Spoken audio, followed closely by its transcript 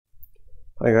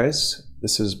Hi guys,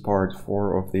 this is part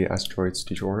 4 of the Asteroids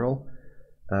tutorial,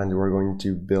 and we're going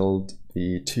to build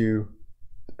the two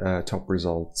top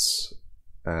results,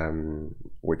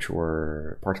 which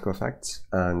were particle effects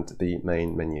and the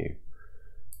main menu.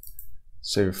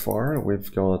 So far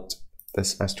we've got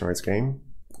this Asteroids game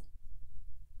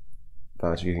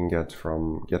that you can get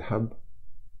from GitHub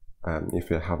if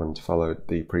you haven't followed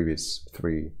the previous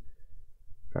three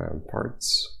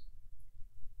parts.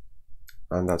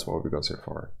 And that's what we've got so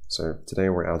far. So today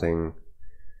we're adding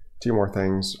two more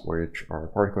things, which are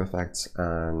particle effects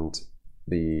and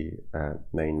the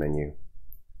main menu.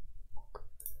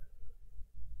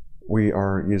 We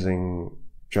are using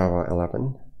Java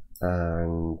 11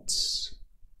 and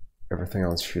everything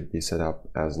else should be set up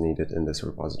as needed in this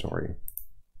repository.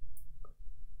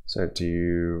 So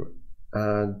to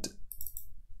add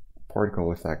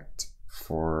particle effect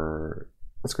for,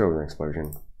 let's go with an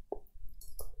explosion.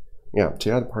 Yeah,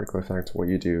 to add particle effect, what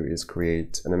you do is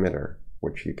create an emitter,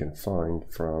 which you can find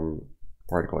from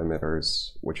particle emitters,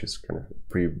 which is kind of a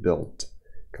pre-built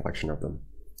collection of them.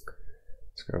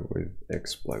 Let's go with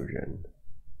explosion.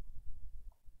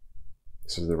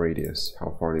 This is the radius,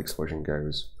 how far the explosion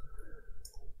goes.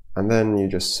 And then you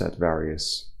just set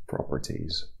various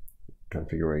properties,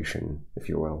 configuration, if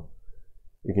you will.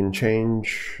 You can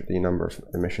change the number of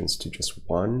emissions to just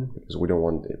one, because we don't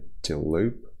want it to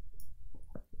loop.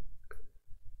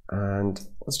 And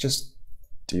let's just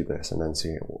do this and then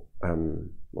see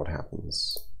what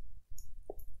happens.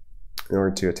 In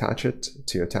order to attach it,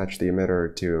 to attach the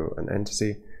emitter to an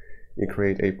entity, you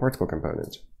create a particle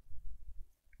component.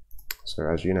 So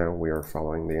as you know, we are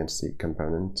following the entity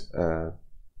component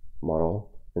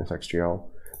model in FXGL.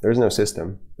 There is no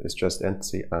system, it's just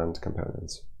entity and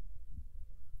components.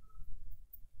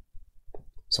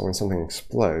 So when something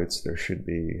explodes, there should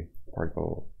be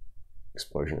particle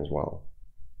explosion as well.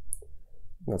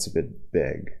 That's a bit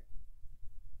big.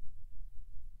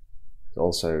 It's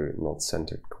also not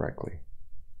centered correctly.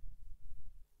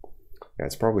 Yeah,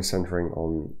 it's probably centering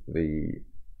on the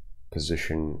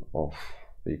position of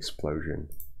the explosion.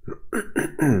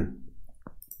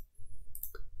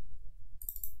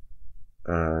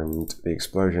 And the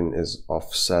explosion is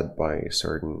offset by a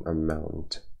certain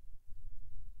amount.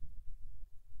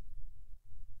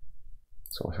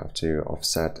 So we'll have to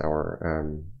offset our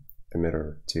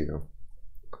emitter to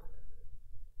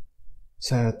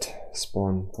set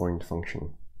spawn point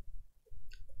function.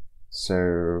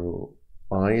 So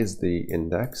I is the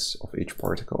index of each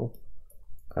particle,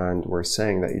 and we're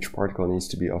saying that each particle needs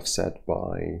to be offset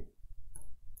by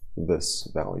this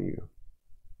value.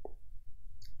 At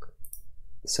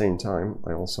the same time,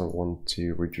 I also want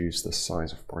to reduce the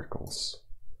size of particles.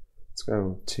 Let's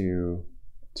go to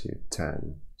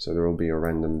 10. So there will be a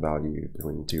random value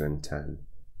between 2 and 10.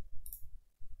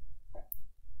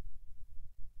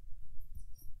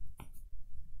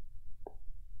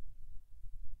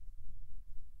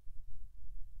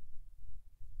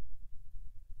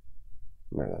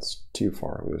 No, that's too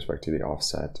far with respect to the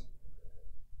offset,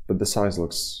 but the size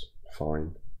looks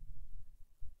fine.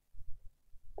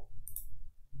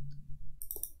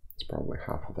 It's probably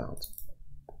half of that.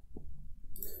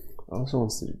 I also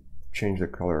want to change the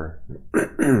color.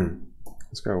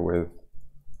 Let's go with,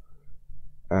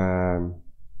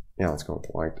 yeah, let's go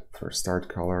with white for start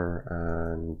color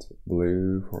and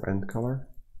blue for end color.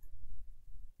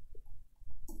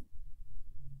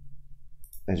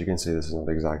 As you can see, this is not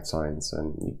exact science,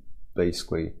 and you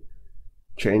basically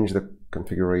change the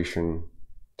configuration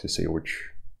to see which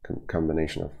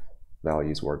combination of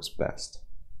values works best.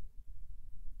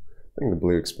 I think the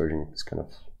blue explosion is kind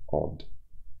of odd.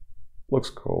 Looks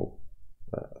cool,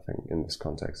 but I think in this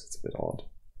context it's a bit odd.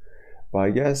 But I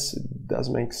guess it does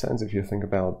make sense if you think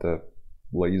about the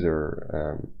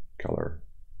laser color.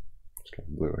 It's kind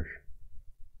of bluish.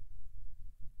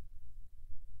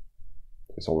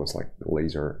 It's almost like the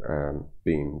laser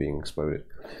beam being exploded.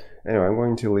 Anyway, I'm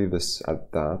going to leave this at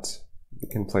that. You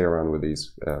can play around with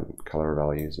these color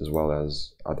values as well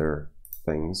as other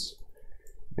things.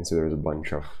 You can see there's a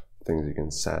bunch of things you can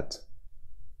set.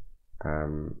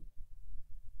 You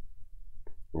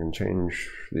can change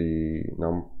the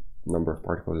number of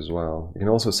particles as well. You can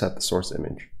also set the source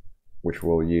image, which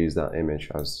will use that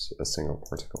image as a single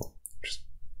particle, which is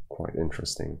quite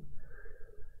interesting.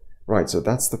 Right, so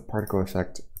that's the particle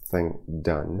effect thing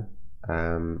done.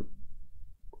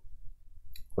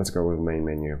 Let's go with the main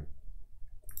menu.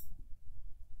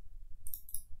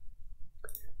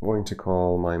 I'm going to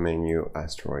call my menu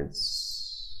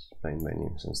Asteroids main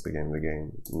menu, since the name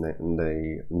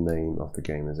of the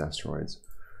game is Asteroids.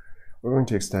 We're going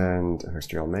to extend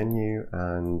FXGL menu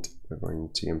and we're going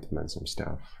to implement some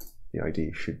stuff. the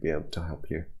ID should be able to help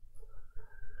you.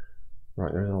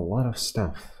 Right, there's a lot of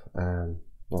stuff.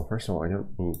 Well, first of all, I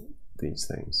don't need these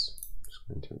things. I'm just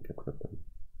going to get rid of them.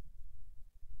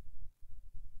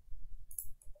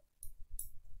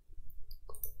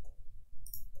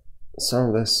 Some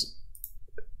of this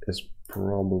is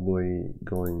probably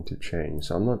going to change,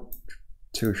 so I'm not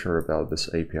too sure about this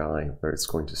API, whether it's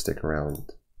going to stick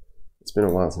around. It's been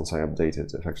a while since I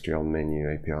updated the FXGL menu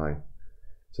API,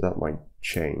 so that might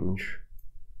change.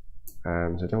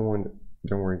 So don't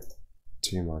worry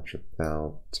too much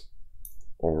about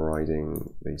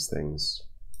overriding these things.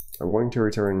 I'm going to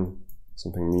return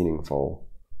something meaningful,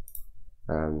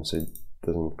 so it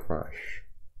doesn't crash.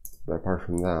 But apart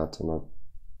from that, I'm not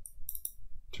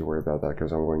too worried about that,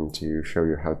 because I'm going to show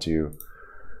you how to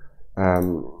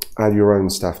add your own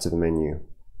stuff to the menu,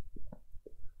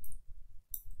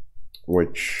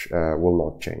 which will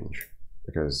not change,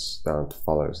 because that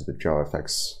follows the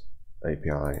JavaFX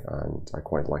API, and I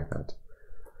quite like that.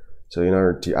 So in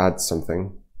order to add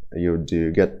something, you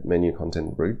do get menu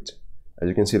content root. As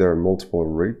you can see, there are multiple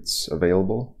roots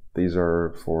available. These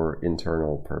are for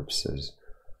internal purposes,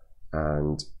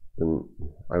 and then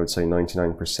I would say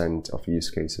 99% of use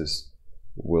cases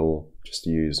will just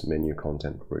use menu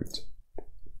content root.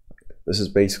 This is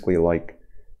basically like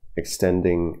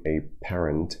extending a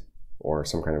parent or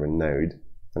some kind of a node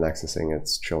and accessing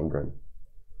its children.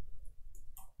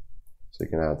 So you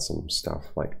can add some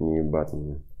stuff like new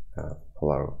button,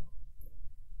 hello,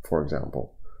 for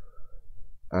example.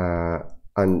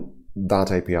 And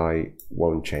that API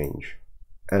won't change.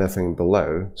 Anything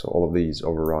below, so all of these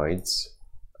overrides,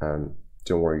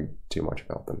 don't worry too much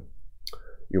about them.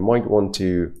 You might want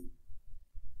to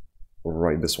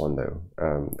override this one though,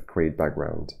 create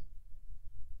background.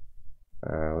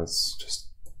 Let's just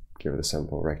give it a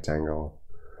simple rectangle.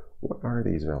 What are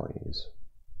these values?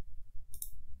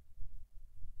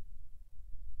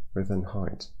 Width and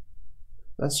height.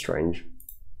 That's strange.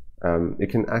 You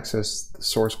can access the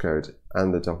source code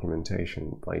and the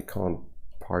documentation, but you can't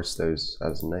parse those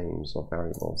as names or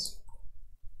variables.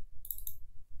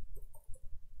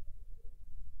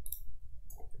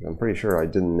 I'm pretty sure I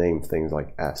didn't name things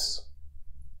like S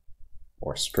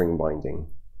or string binding.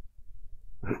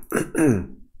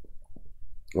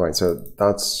 Right, so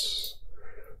let's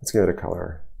give it a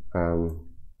color.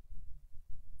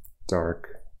 Dark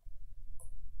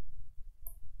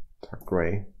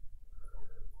gray.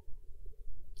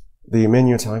 The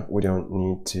menu type, we don't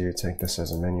need to take this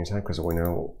as a menu type because we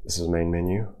know this is main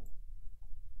menu.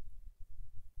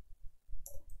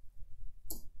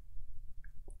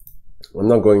 I'm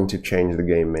not going to change the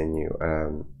game menu,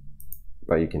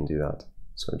 but you can do that.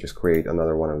 So just create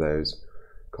another one of those,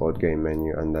 call it game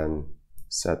menu, and then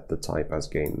set the type as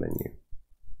game menu.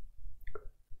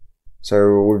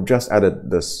 So we've just added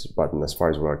this button as far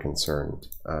as we're concerned,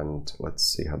 and let's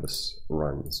see how this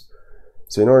runs.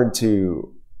 So in order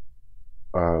to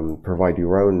provide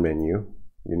your own menu,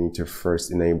 you need to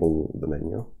first enable the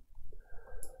menu,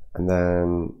 and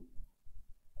then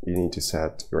you need to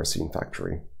set your scene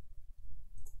factory.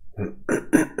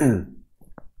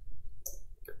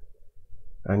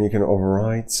 And you can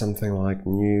override something like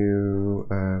new,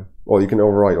 well, you can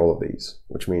override all of these,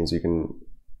 which means you can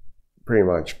pretty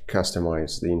much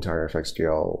customize the entire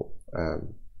FXGL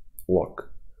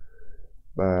look.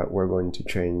 But we're going to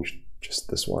change just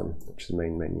this one, which is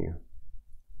main menu.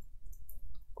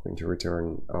 We're going to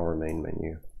return our main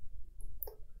menu.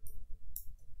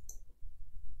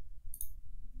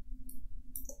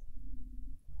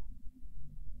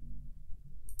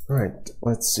 Right,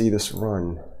 let's see this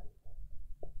run.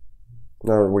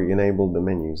 Now that we enabled the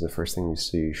menus, the first thing you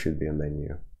see should be a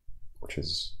menu, which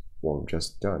is what we've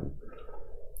just done.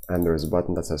 And there's a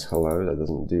button that says hello that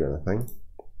doesn't do anything.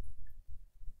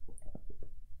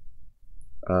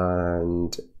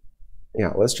 And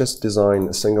yeah, let's just design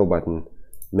a single button,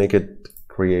 make it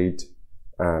create,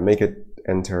 make it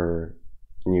enter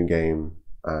new game,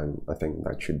 and I think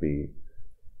that should be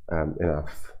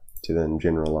enough to then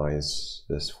generalize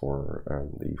this for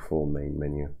the full main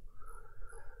menu.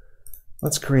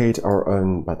 Let's create our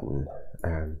own button.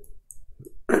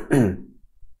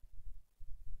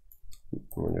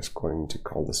 We're just going to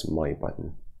call this my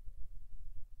button.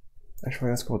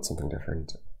 Actually, let's call it something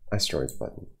different. Asteroids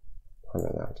button. How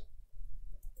about that?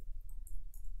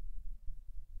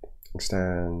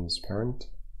 Extends parent.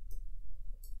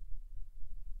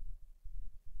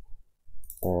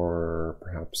 Or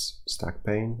perhaps stack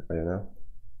pane, I don't know.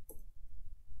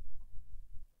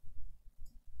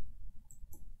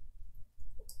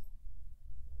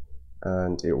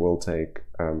 And it will take,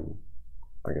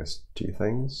 I guess, two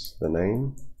things, the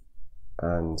name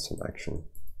and some action.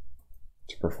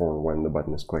 to perform when the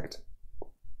button is clicked.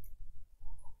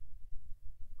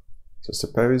 So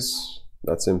suppose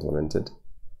that's implemented.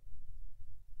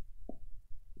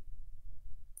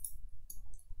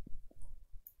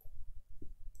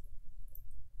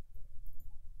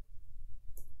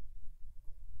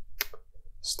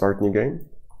 Start new game,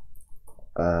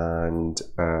 and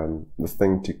the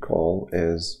thing to call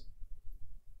is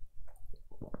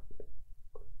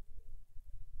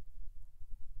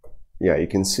you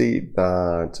can see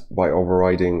that by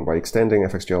extending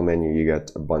FXGL menu, you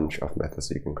get a bunch of methods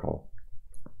you can call.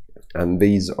 And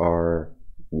these are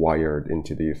wired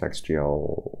into the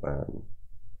FXGL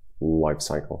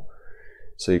lifecycle.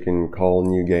 So you can call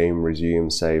new game,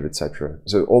 resume, save, etc.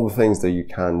 So all the things that you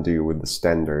can do with the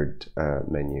standard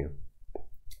menu.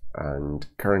 And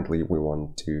currently we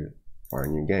want to fire a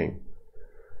new game.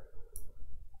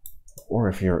 Or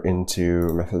if you're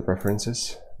into method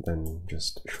references, then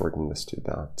just shorten this to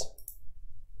that.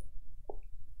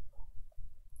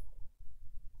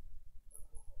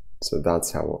 So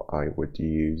that's how I would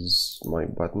use my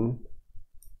button.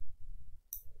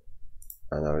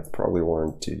 And I would probably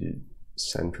want to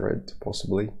center it,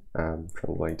 possibly.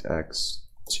 Translate X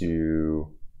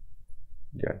to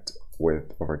get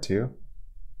width over 2,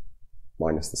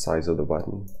 minus the size of the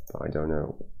button, but I don't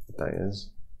know what that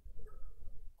is.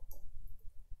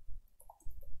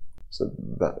 So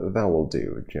that will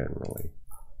do generally.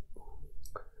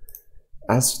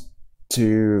 As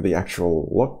to the actual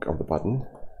look of the button,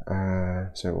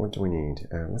 so what do we need?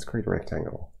 Let's create a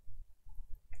rectangle.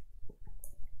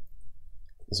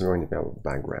 This is going to be our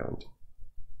background.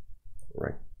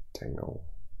 Rectangle.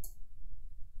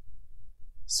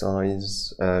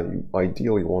 Size, you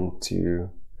ideally want to,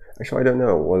 actually I don't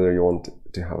know whether you want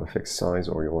to have a fixed size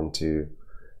or you want to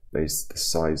base the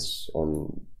size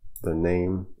on the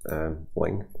name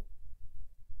length.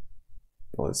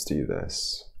 Well, let's do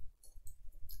this.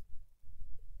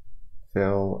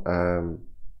 Fill,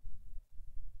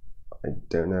 I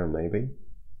don't know, maybe.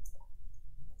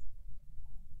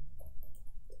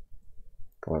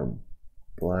 Color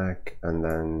black, and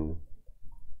then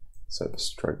set the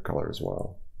stroke color as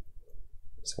well.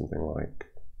 Something like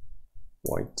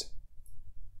white.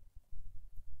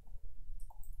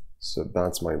 So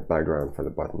that's my background for the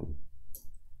button.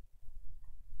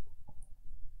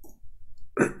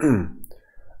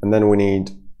 And then we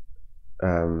need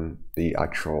the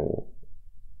actual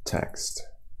text,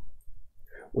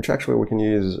 which actually we can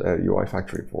use UI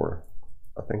Factory for.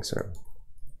 I think so.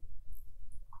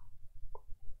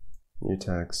 New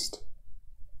text,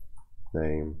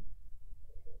 name,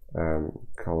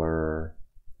 color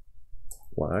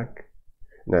black.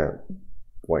 No,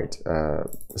 wait.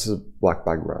 This is a black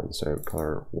background, so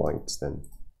color white then.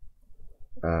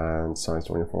 And size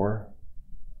 24.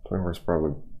 24 is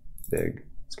probably big.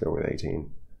 Let's go with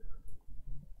 18.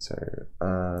 So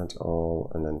add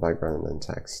all, and then background, and then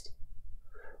text.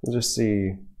 We'll just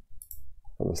see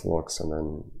how this looks, and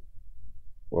then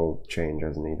we'll change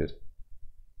as needed.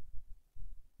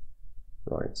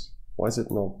 Right. Why is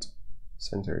it not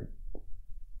centered?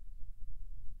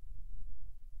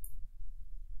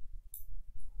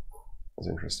 That's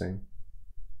interesting.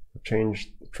 I've changed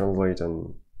translate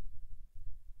and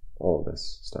all of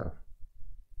this stuff.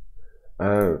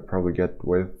 Probably get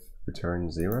width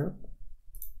return 0.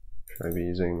 Should I be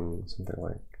using something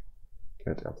like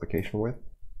get application width?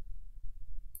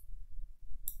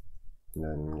 And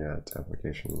then get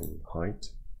application height.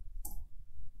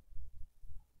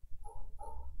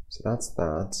 So that's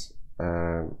that.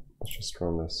 Let's just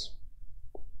run this.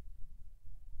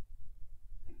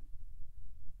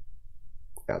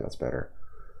 Yeah, that's better.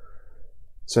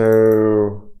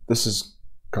 So this is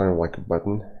kind of like a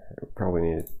button. It probably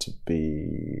need it to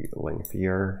be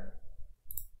lengthier.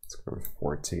 Let's go with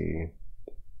 40.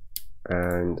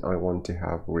 And I want to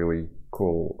have really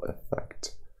cool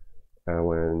effect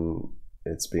when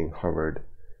it's being hovered.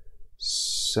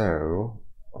 So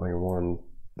I want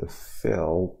the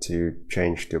fill to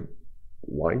change to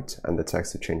white and the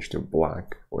text to change to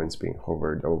black when it's being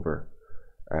hovered over.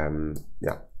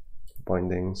 Yeah,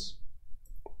 bindings.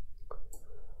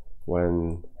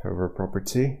 When hover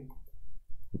property,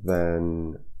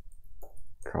 then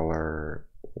color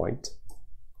white,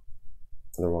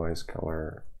 otherwise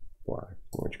color black,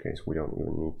 in which case we don't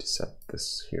even need to set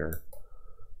this here.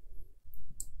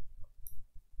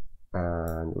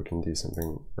 And we can do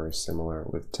something very similar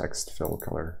with text fill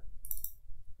color.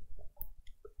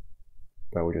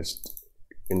 But we just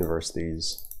inverse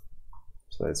these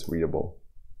so that it's readable.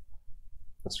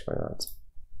 Let's try that.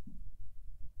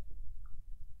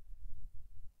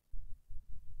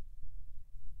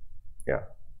 Yeah.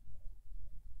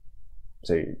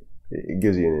 So it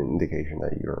gives you an indication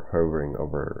that you're hovering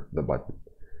over the button.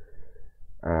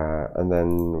 And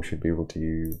then we should be able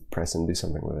to press and do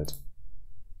something with it.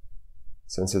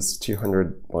 Since it's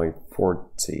 200 by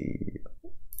 40,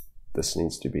 this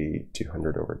needs to be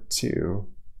 200 over 2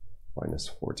 minus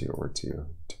 40 over 2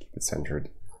 to keep it centered.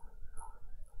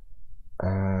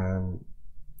 And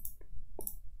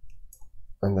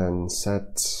then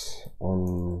set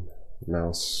on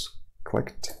mouse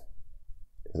clicked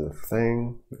is a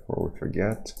thing before we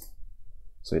forget.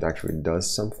 So it actually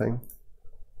does something.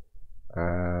 I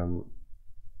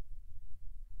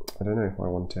don't know if I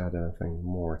want to add anything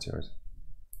more to it.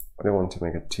 I don't want to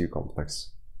make it too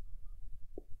complex.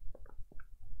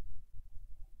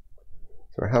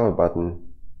 So I have a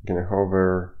button. You can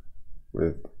hover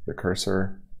with the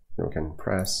cursor, and we can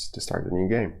press to start a new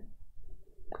game.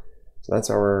 So that's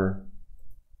our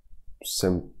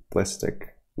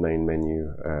simplistic main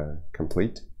menu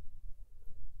complete.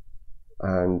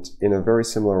 And in a very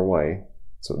similar way,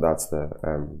 so that's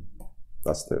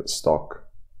the stock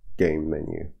game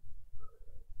menu.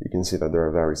 You can see that there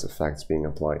are various effects being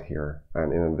applied here,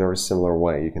 and in a very similar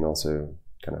way you can also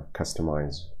kind of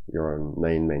customize your own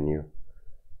main menu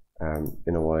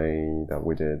in a way that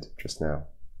we did just now.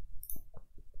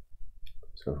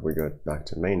 So if we go back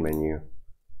to main menu,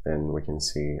 then we can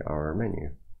see our menu.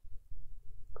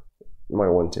 You might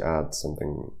want to add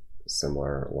something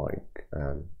similar like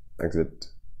exit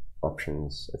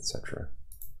options, etc.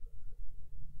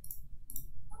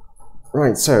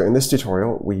 Right, so in this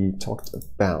tutorial we talked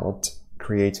about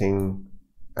creating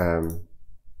and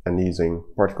using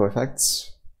particle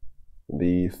effects.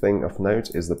 The thing of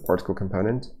note is the particle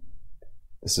component.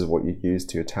 This is what you use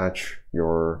to attach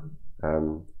your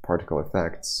particle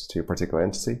effects to a particular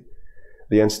entity.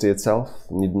 The entity itself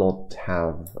need not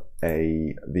have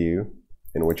a view,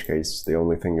 in which case the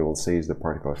only thing you will see is the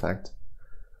particle effect.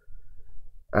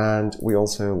 And we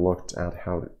also looked at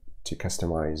how to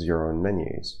customize your own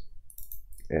menus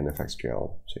in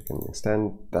FXGL. So you can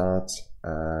extend that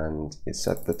and you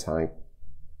set the type,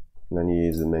 and then you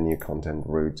use the menu content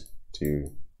route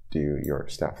to do your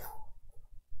stuff.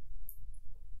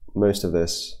 Most of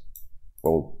this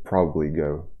will probably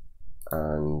go,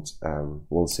 and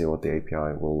we'll see what the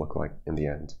API will look like in the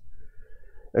end.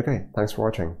 Okay, thanks for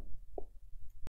watching.